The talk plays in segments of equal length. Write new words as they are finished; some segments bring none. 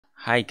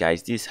Hi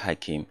guys, this is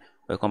Hakim.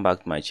 Welcome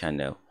back to my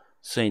channel.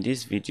 So in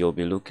this video we'll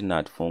be looking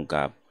at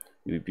phonegap.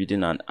 We'll be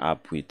building an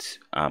app with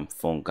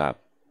phonegap.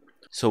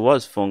 So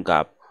what's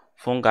phonegap?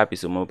 Phonegap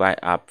is a mobile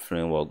app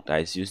framework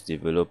that is used to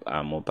develop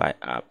a mobile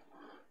app.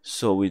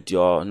 So with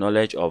your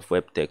knowledge of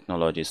web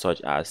technology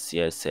such as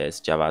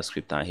CSS,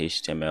 JavaScript and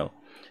HTML, you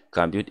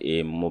can build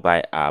a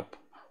mobile app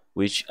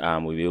which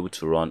will be able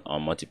to run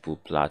on multiple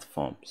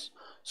platforms.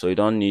 So you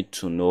don't need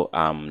to know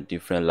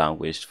different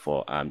language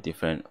for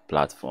different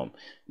platform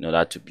in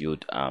order to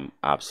build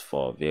apps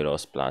for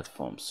various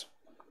platforms.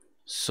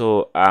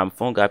 So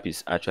phonegap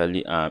is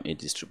actually a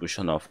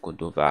distribution of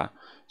Cordova.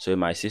 So you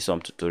might see some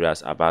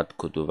tutorials about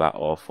Cordova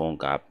or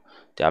phonegap.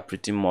 They are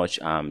pretty much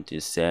the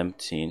same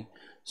thing.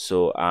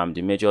 So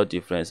the major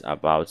difference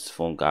about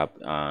phonegap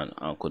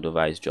and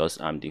Cordova is just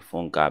the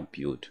phonegap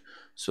build.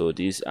 So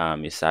this is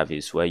a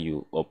service where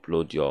you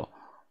upload your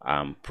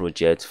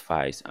project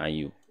files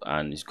and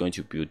it's going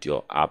to build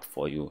your app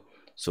for you.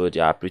 So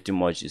they are pretty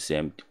much the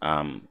same,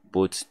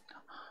 both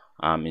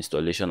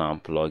installation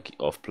and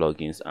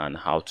plugins and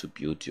how to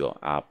build your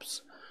apps.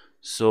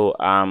 So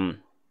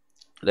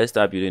let's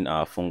start building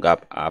our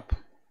phonegap app.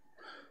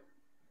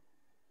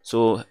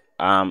 So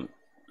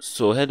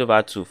head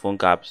over to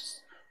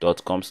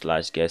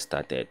phonegaps.com/get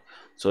started.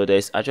 So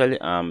there's actually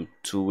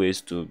two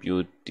ways to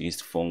build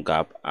this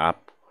phonegap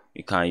app.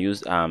 You can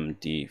use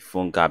the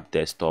phonegap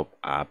desktop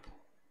app,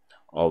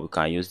 or we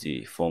can use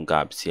the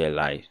phonegap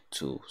CLI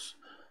tools.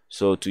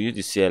 So to use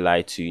the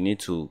CLI tool, you need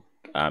to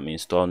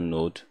install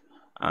Node,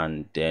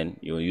 and then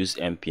you use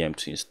npm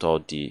to install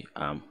the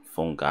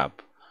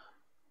phonegap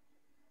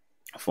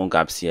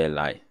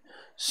CLI.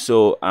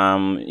 So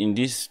in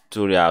this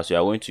tutorial we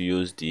are going to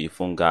use the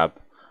phonegap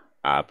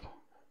app,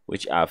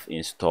 which I've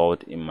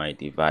installed in my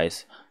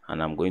device,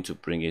 and I'm going to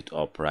bring it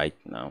up right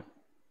now.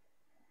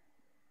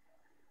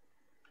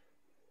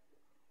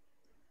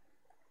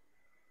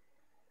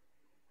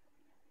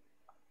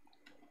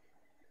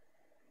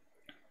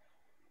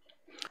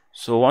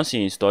 So once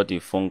you install the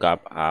phonegap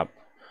app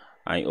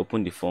and you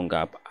open the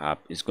phonegap app,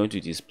 it's going to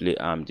display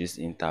this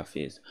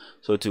interface.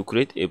 So to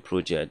create a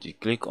project, you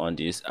click on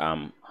this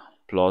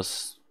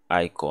plus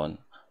icon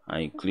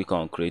and you click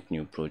on create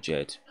new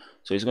project.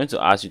 So it's going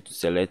to ask you to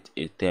select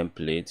a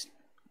template.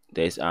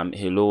 There's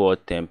hello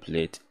world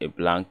template, a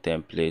blank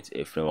template,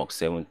 a framework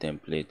 7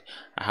 template.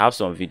 I have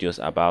some videos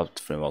about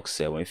framework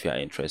 7 if you are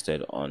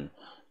interested on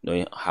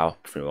knowing how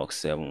framework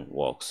 7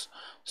 works.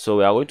 So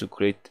we are going to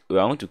click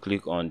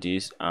on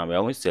this, we are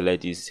going to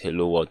select this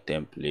hello world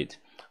template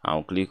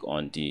and click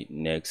on the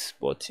next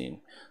button.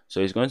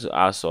 So it's going to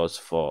ask us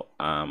for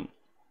a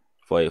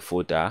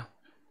folder.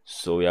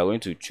 So we are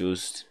going to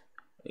choose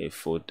a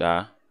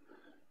folder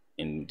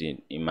in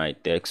my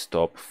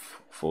desktop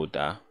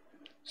folder.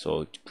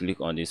 So click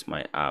on this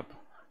my app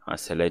and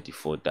select the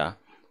folder.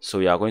 So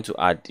we are going to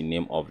add the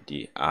name of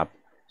the app.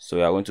 So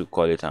we are going to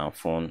call it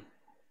phonegap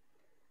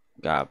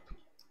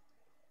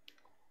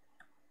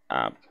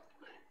app.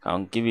 You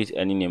can give it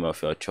any name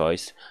of your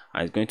choice,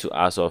 and it's going to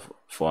ask us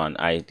for an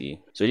ID.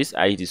 So this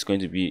ID is going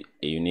to be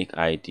a unique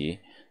ID.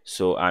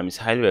 So it's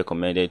highly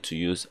recommended to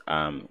use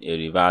the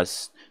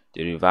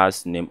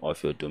reverse name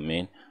of your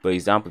domain. For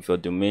example, if your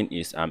domain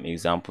is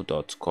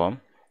example.com,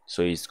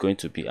 so it's going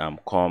to be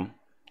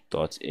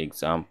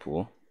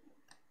com.example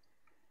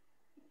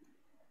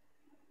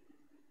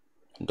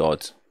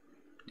dot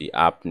the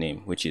app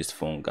name, which is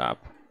phonegap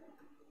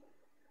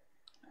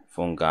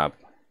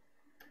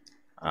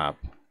app.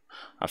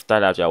 After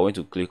that, we are going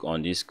to click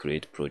on this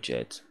create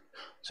project.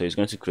 So it's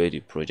going to create the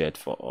project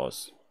for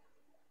us.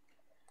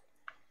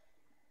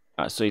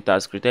 So it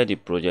has created the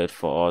project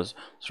for us.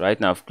 So right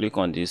now, if click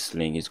on this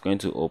link, it's going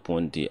to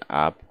open the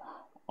app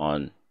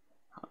on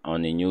a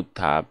new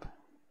tab.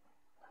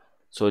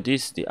 So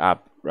this is the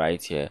app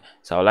right here.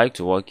 So I would like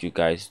to walk you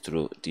guys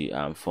through the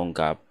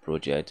phonegap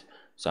project.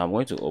 So I'm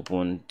going to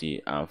open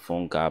the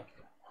phonegap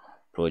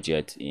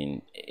project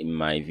in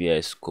my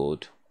VS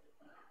Code.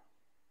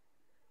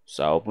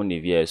 So I open the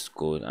VS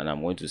Code and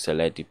I'm going to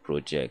select the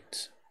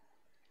project.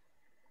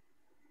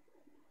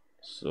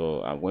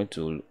 So I'm going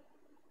to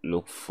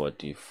look for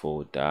the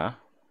folder.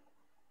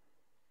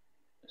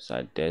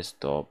 So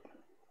desktop,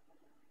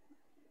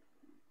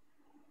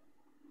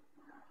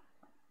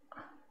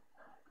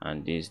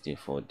 and this is the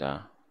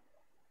folder.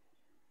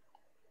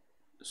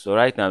 So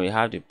right now we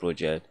have the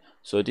project.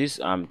 So this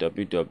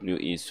www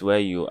is where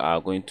you are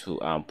going to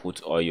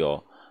put all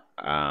your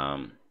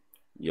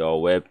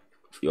web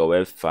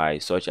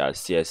files such as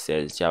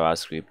CSS,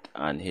 JavaScript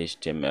and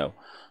HTML.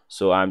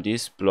 So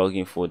this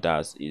plugin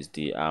folders is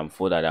the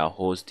folder that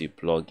holds the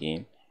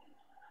plugin,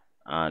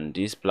 and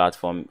this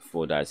platform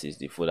folders is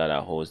the folder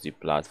that holds the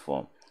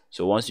platform.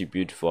 So once you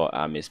build for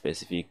a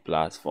specific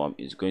platform,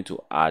 it's going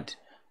to add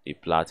the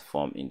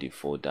platform in the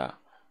folder.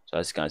 So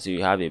as you can see,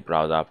 we have a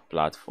browser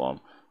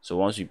platform. So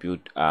once you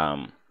build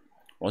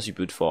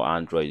for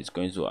Android, it's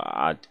going to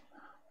add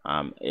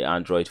a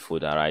Android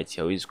folder right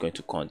here, which is going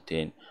to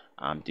contain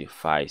the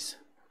files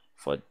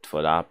for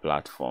that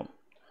platform.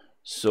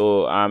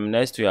 So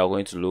next we are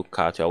going to look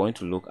at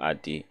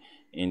the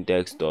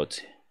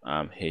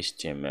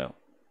index.html.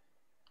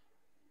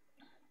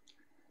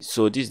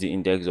 So this is the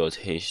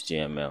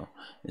index.html.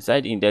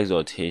 Inside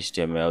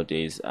index.html there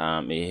is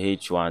a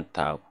h1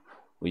 tag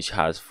which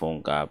has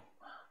phonegap,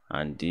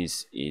 and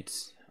this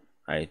is,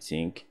 I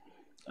think,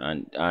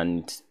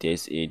 and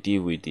there's a d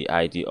with the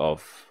id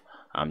of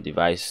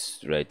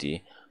device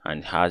ready,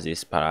 and has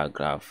this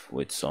paragraph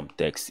with some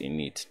text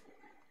in it.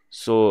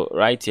 So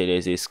right here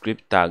there's a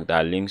script tag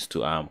that links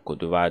to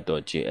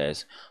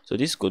cordova.js. So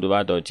this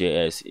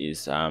cordova.js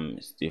is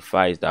the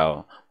files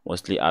that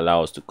mostly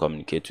allow us to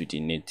communicate with the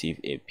native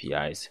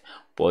APIs.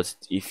 But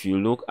if you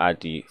look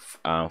at the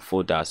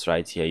folders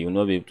right here, you'll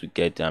not be able to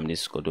get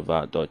this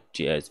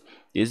cordova.js.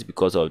 This is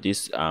because of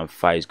this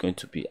file is going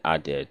to be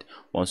added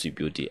once you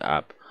build the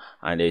app,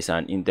 and there's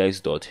an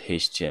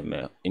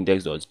index.html,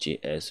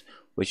 index.js,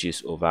 which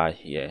is over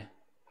here.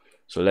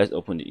 So let's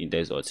open the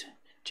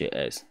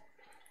index.js.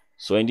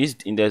 So in this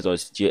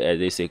index.js,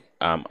 there's a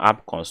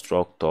app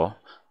constructor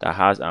that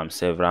has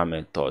several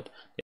methods.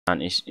 An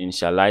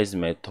initialize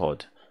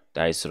method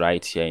that is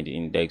right here in the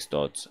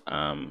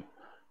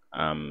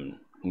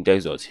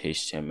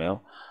index.html,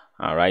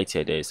 and right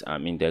here there's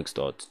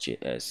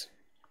index.js.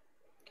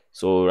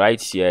 So right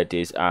here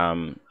there's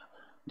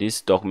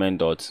this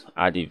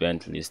document.add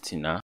event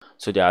listener.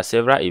 So there are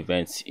several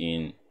events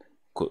in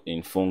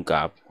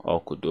phonegap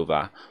or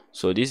Cordova.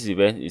 So this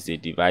event is a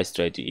device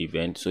ready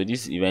event. So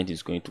this event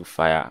is going to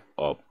fire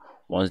up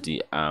once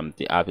the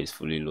app is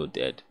fully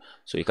loaded.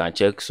 So you can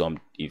check some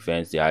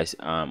events. There is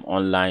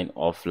online,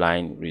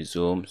 offline,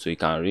 resume. So you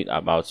can read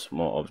about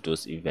more of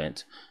those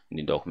events in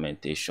the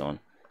documentation.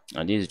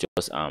 And this is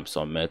just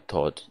some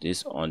method,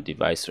 this on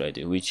device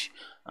ready, which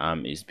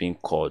is being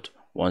called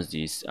once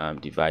this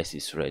device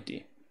is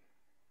ready.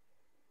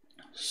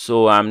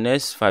 So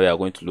next file we are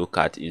going to look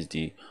at is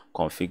the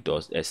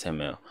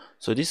config.xml.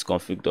 So this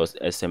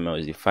config.xml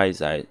is the file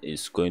that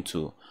is going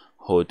to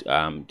hold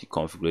the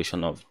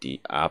configuration of the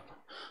app.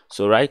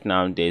 So right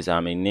now there's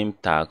a name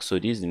tag. So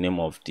this is the name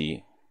of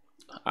the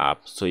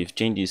app. So if you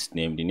change this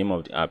name, the name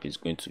of the app is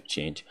going to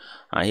change.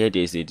 And here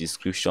there's a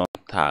description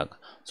tag.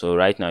 So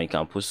right now you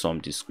can put some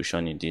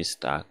description in this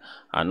tag,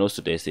 and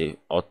also there's a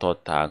author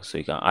tag, so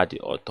you can add the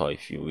author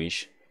if you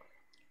wish.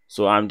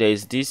 So there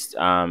is this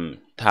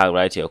tag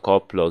right here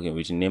called plugin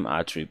with name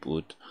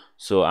attribute.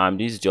 So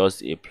this is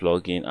just a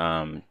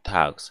plugin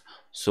tags.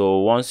 So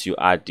once you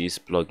add this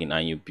plugin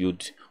and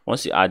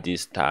once you add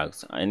these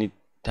tags,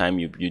 anytime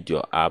you build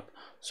your app,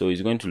 so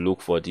it's going to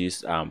look for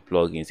these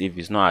plugins. If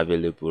it's not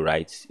available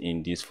right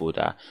in this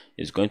folder,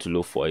 it's going to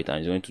look for it and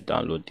it's going to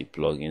download the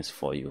plugins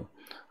for you.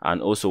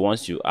 And also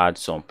once you add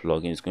some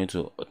plugins, it's going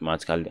to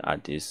automatically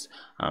add these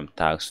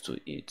tags to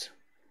it.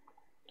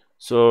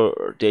 So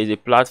there is a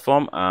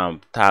platform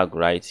tag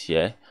right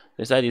here.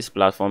 Inside this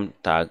platform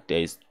tag,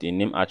 there is the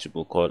name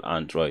attribute called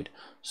Android.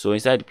 So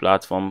inside the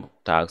platform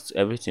tags,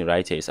 everything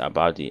right here is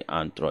about the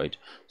Android.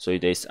 So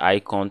there is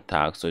icon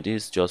tag. So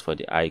this is just for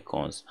the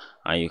icons,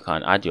 and you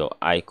can add your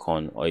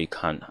icon, or you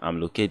can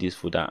locate this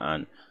folder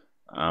and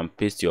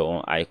paste your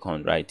own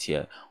icon right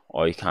here,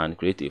 or you can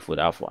create a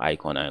folder for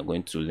icon and I'm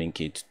going to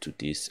link it to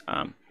this.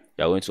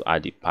 You're going to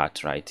add the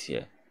path right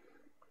here.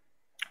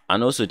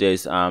 And also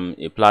there's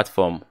a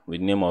platform with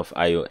name of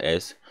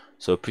iOS.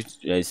 So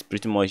it's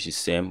pretty much the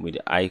same with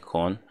the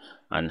icon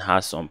and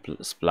has some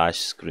splash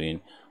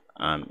screen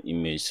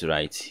image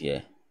right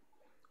here.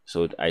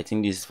 So I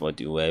think this is for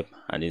the web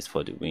and this is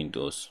for the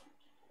Windows.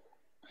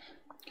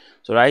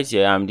 So right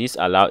here this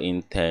allow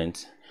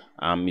intent.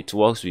 It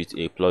works with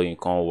a plugin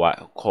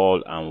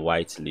called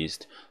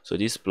whitelist. So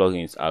this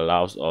plugin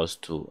allows us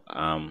to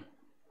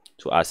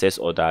access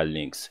other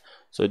links.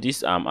 So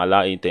this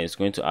allow intent is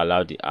going to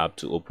allow the app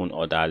to open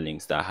other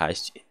links that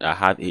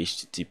have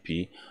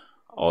HTTP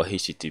or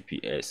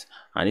HTTPS,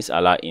 and this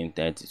allow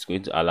intent is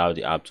going to allow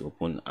the app to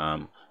open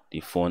the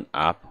phone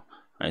app,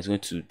 and it's going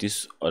to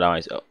is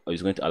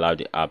going to allow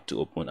the app to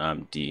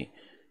open the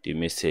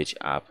message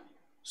app,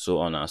 so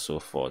on and so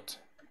forth.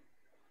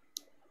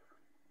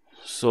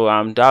 So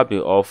that'll be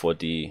all for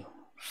the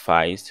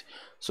files.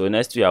 So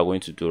next we are going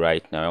to do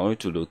right now, I'm going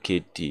to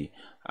locate the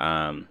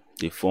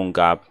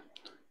phonegap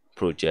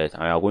project,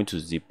 and we are going to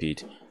zip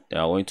it. Then we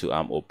are going to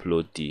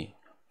upload the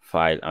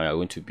file, and we are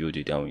going to build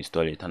it, and we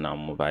install it on our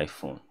mobile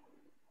phone.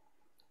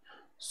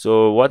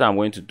 So what I'm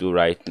going to do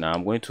right now,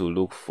 I'm going to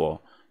look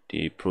for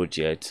the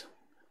project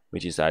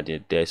which is at the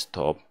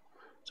desktop.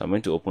 So I'm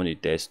going to open the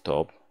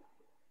desktop.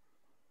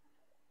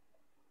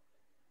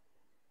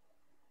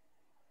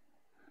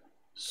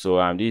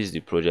 So this is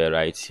the project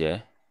right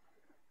here.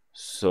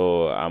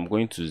 So I'm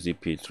going to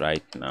zip it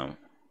right now.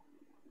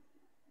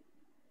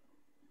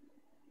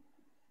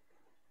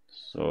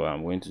 So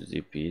I'm going to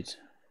zip it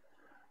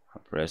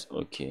and press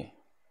OK.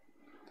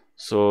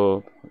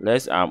 So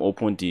let's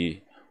open the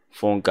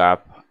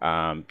phonegap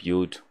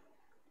build,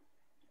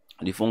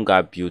 the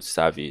phonegap build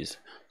service.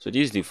 So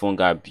this is the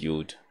phonegap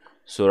build.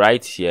 So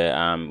right here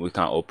we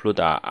can upload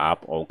our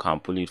app, or we can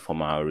pull it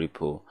from our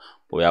repo,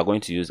 but we are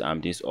going to use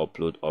this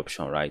upload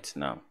option right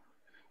now.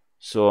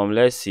 So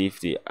let's see if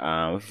the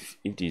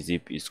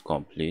zip is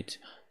complete.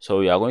 So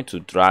we are going to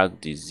drag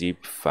the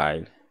zip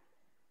file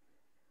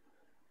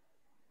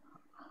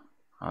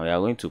and we are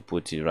going to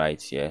put it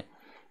right here.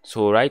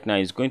 So right now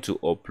it's going to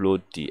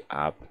upload the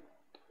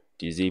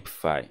zip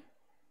file.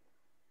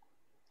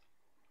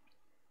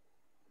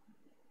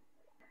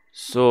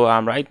 So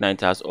right now it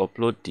has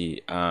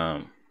uploaded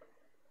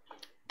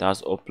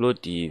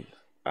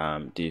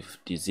the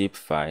zip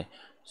file.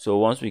 So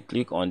once we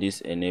click on this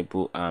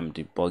enable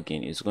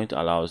debugging, it's going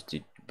to allow us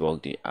to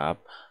debug the app,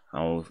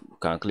 and we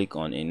can click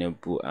on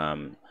enable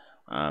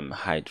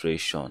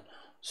hydration.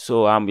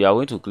 So we are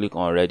going to click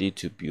on ready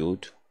to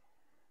build.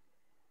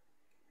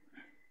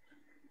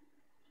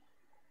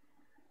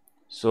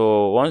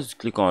 So once you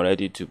click on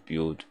ready to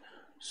build,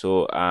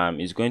 so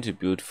it's going to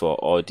build for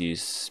all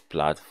these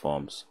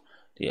platforms,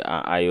 the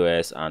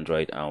iOS,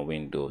 Android and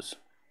Windows.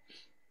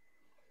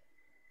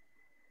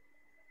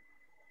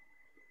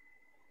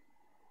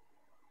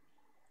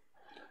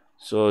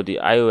 So the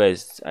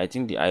iOS, I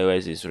think the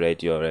iOS is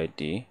ready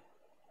already.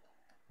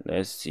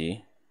 Let's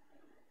see.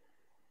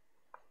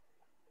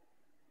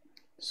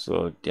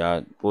 So they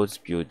are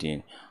both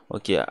building.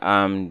 Okay,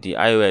 the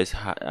iOS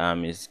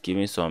is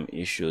giving some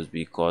issues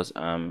because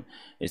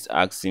it's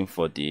asking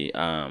for the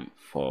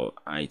for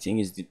I think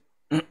it's the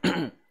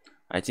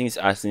I think it's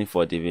asking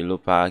for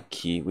developer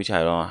key, which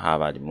I don't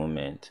have at the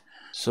moment.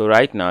 So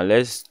right now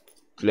let's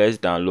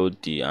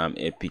download the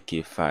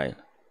APK file.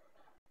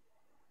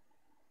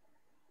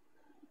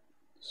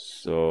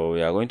 So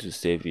we are going to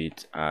save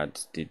it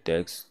at the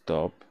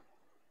desktop.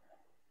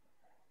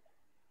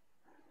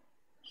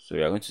 So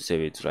we are going to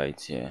save it right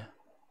here.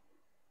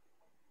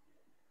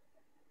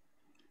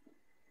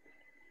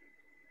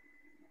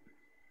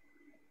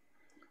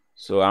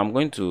 So I'm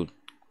going to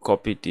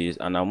copy this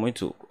and I'm going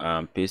to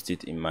paste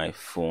it in my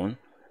phone.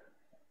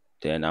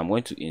 Then I'm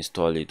going to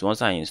install it.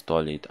 Once I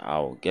install it,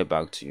 I'll get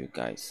back to you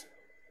guys.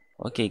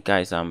 Okay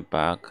guys, I'm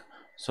back.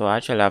 So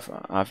actually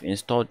I've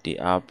installed the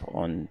app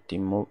on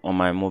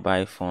my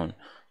mobile phone.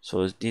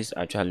 So this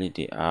actually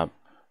the app.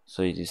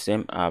 So it's the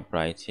same app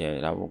right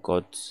here that we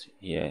got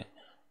here.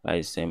 That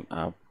is the same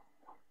app.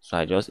 So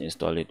I just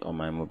installed it on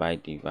my mobile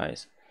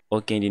device.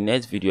 Okay, in the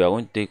next video, I'm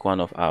going to take one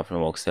of our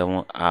Framework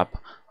 7 app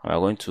and we're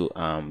going to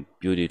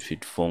build it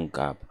with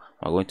phonegap.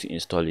 We're going to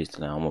install it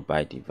on our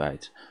mobile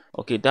device.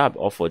 Okay, that's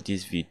all for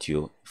this video. If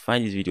you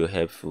find this video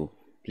helpful,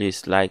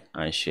 please like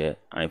and share.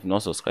 And if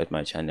not subscribed to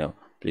my channel,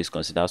 please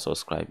consider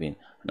subscribing.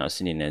 And I'll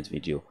see you in the next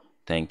video.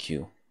 Thank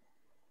you.